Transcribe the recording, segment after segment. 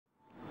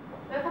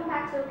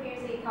back to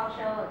PUC talk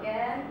show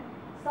again.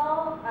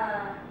 So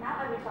now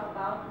I will talk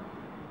about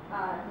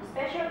the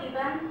special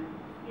event.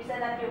 You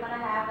said that you're gonna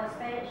have a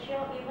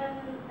special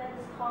event that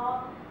is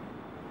called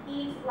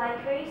Eat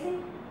Like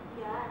Crazy.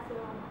 Yeah, so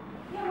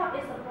What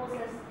is the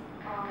process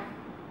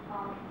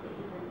of the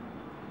event?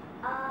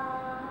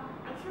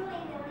 actually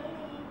we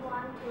really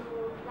want to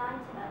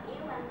launch an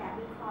event that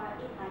we call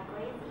Eat Like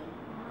Crazy.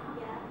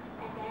 Yeah,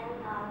 and then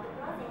the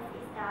process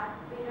is that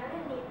we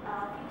really need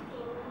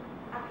 15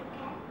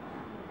 applicants.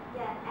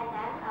 Yeah, and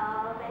then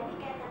when we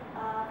get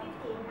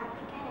 15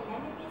 applicants, and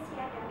then we will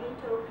share them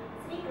into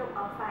 3 groups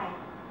of 5.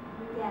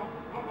 Yeah,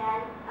 and then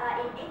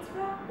in each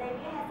group they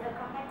will have a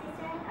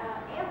competition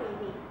every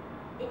week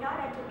in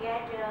order to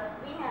get the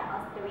winner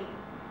of the week.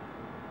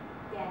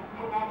 Yeah,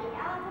 and then in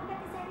our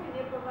competition we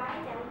will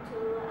provide them to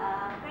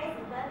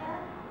crazy burger.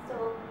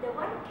 So the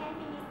one who can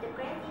finish the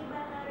crazy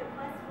burger, the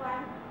first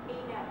one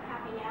in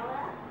half an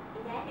hour,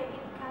 and then they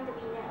will become the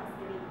winner of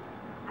the week.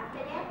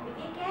 After that, we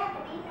will get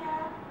the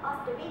winner of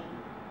the week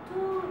to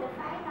the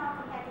final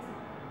competition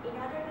in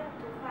order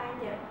to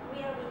find the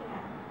real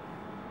winner.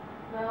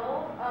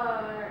 Well,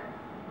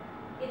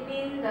 it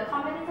means the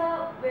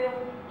competitor will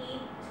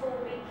eat 2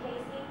 big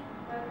KC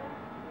burger.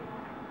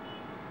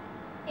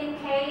 In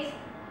case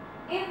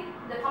if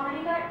the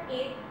competitor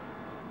eat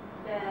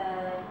the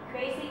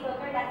crazy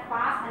burger that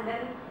fast, and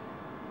then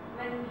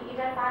when he eat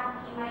that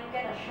fast, he might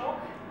get a shock.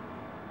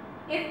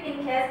 If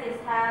in case it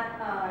have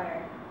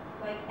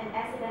like an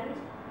accident,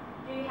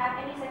 do you have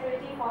any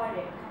security for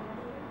the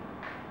competitor?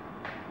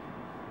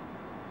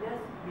 Yes,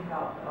 we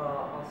have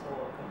also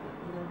a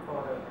competition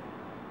for the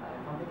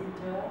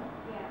competitor.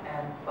 Yeah.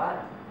 And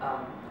but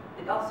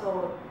it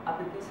also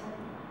application.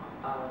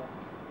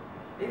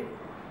 If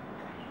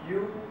you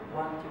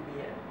want to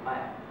be at my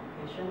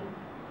application,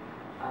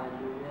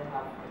 you will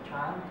have a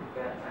chance to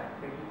get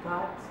credit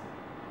cards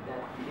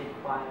that get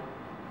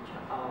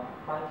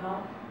 5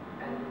 times,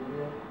 and you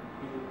will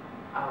be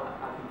our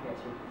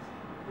applications.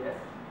 Yes.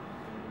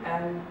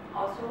 And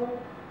also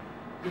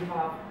we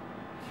have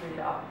 3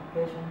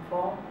 application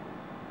form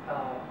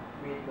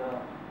with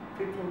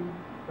 15%,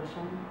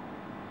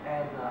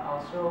 and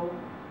also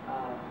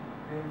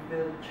we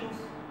will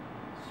choose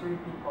 3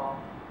 people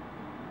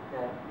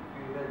that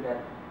we will get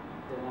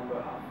the number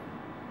of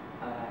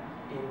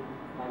in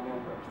my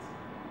members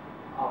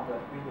of the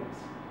winners.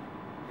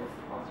 Yes,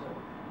 also.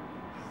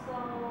 So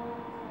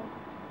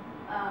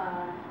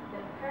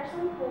the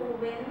person who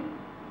win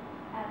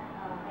at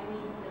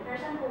the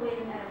person who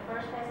win at the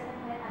first place,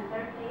 second place, and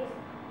third place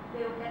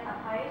will get a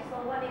prize. So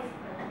what is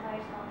the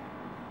prize of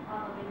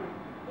the winner?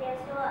 Yeah,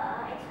 so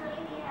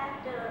actually we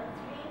have the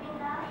 3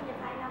 winners in the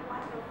final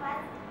one: the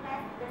first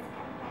place, the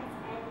second place,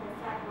 and the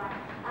third one.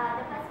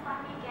 The first one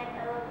we get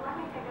 $100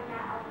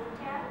 of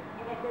voucher,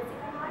 and then the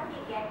second one we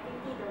get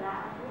 $50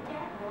 of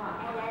voucher,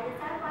 and then the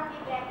third one we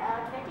get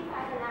 $25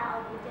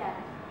 of voucher.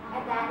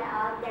 And then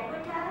that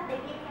voucher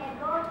they can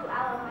go to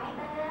our My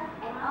Burger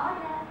and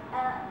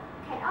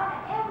can order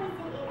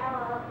everything in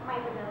our My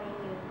Burger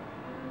menu.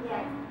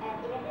 Yes, and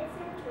in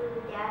addition to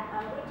that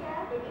voucher,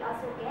 they will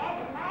also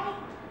get a nice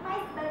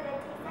burger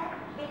t-shirt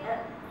with a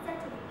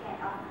certificate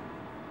of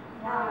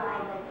our My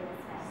Burger.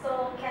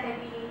 So can it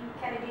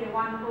be the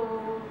one who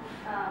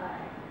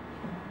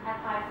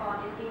apply for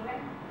this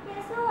event?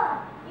 Yeah, sure,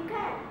 you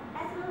can,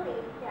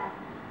 absolutely, yeah.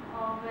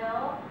 Oh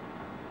well.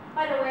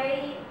 By the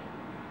way,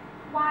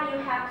 why you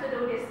have to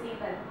do this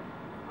event?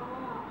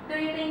 Do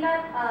you think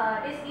that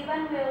this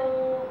event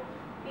will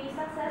be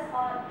success,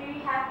 or do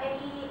you have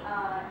any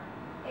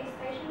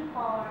expectation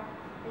for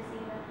this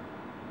event?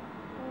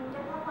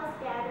 The purpose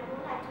that we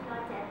would like to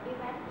launch that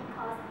event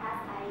because, as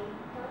I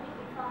told you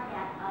before,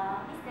 that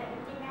Mr.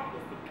 Internet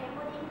is the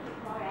Cambodian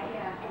people, right?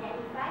 Yeah. And then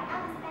we find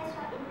out the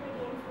special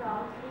ingredients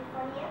from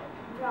California,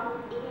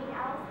 from eating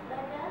our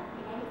burger,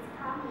 and then it's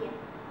come here.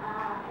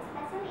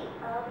 Especially,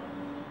 we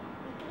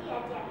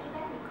create that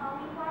event because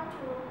we want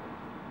to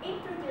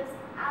introduce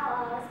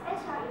our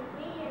special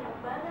ingredient of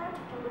burger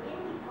to Cambodian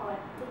people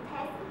to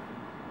taste it.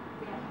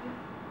 Yeah.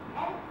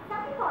 And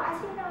some people, as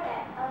you know,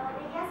 that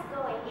they just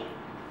go and eat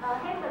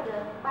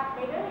hamburger, but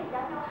they really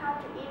don't know how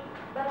to eat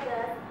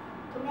burgers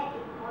to make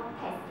it more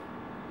tasty.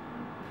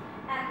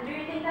 And do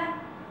you think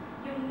that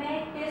you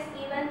make this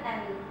event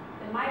and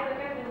the My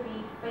Burger will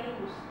be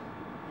famous?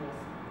 Yes,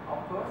 of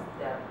course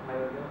that my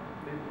burger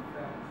will be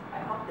famous. I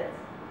hope that.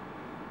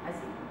 I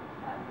think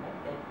like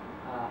that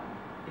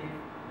if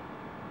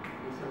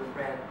we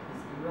celebrate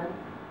this event,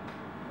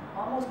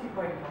 almost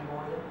people in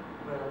Cambodia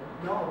will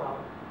know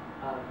about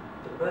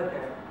the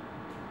burger,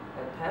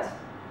 the taste,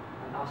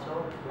 and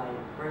also like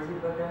crazy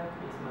burger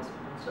is my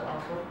sponsor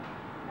also.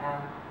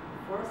 And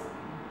first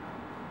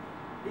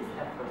is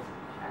at first,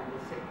 and the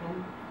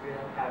second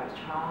will have a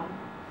chance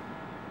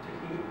to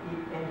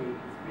eat any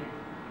with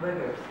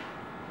burgers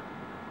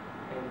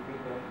and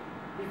with a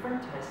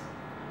different taste.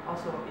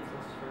 Also, it's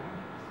a strange.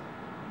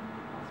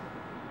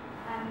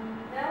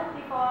 Well,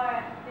 before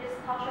this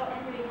talk show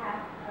end, do you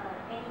have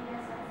any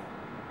message?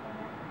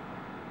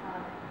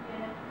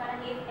 You're gonna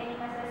give any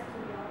message to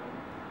the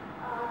audience?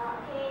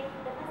 Okay,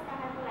 the first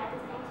time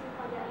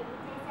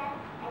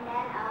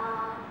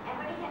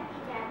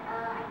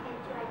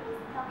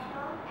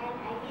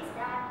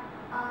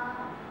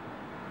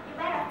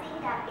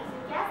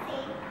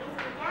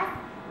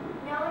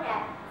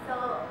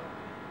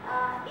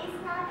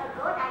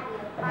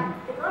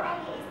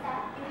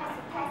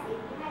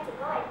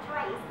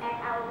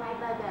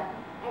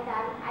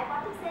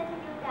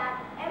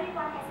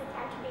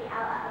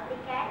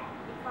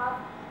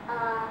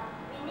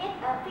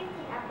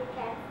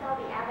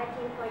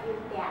waiting for you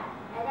there.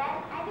 And then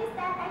I wish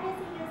that I will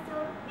see you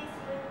soon. Wish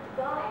you to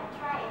go and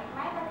try it.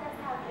 My mother's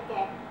house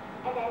again.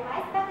 And then my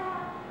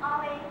spectacle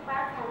always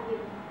welcome you.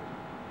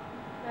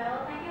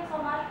 Well, thank you so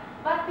much.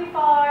 But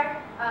before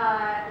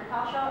the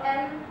talk show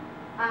ends,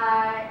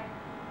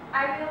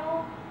 I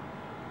will,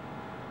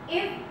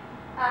 if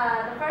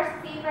the first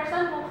 3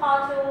 person who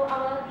call to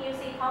our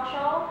PUC talk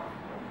show,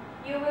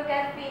 you will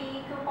get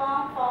free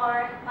coupon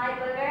for my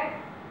burger.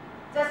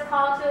 Just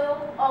call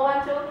to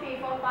 012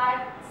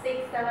 345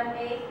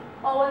 678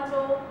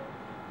 012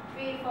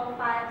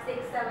 345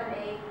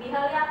 678. We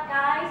hurry up,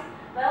 guys.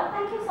 Well,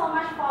 thank you so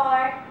much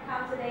for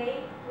coming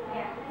today.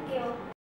 Yeah, thank you.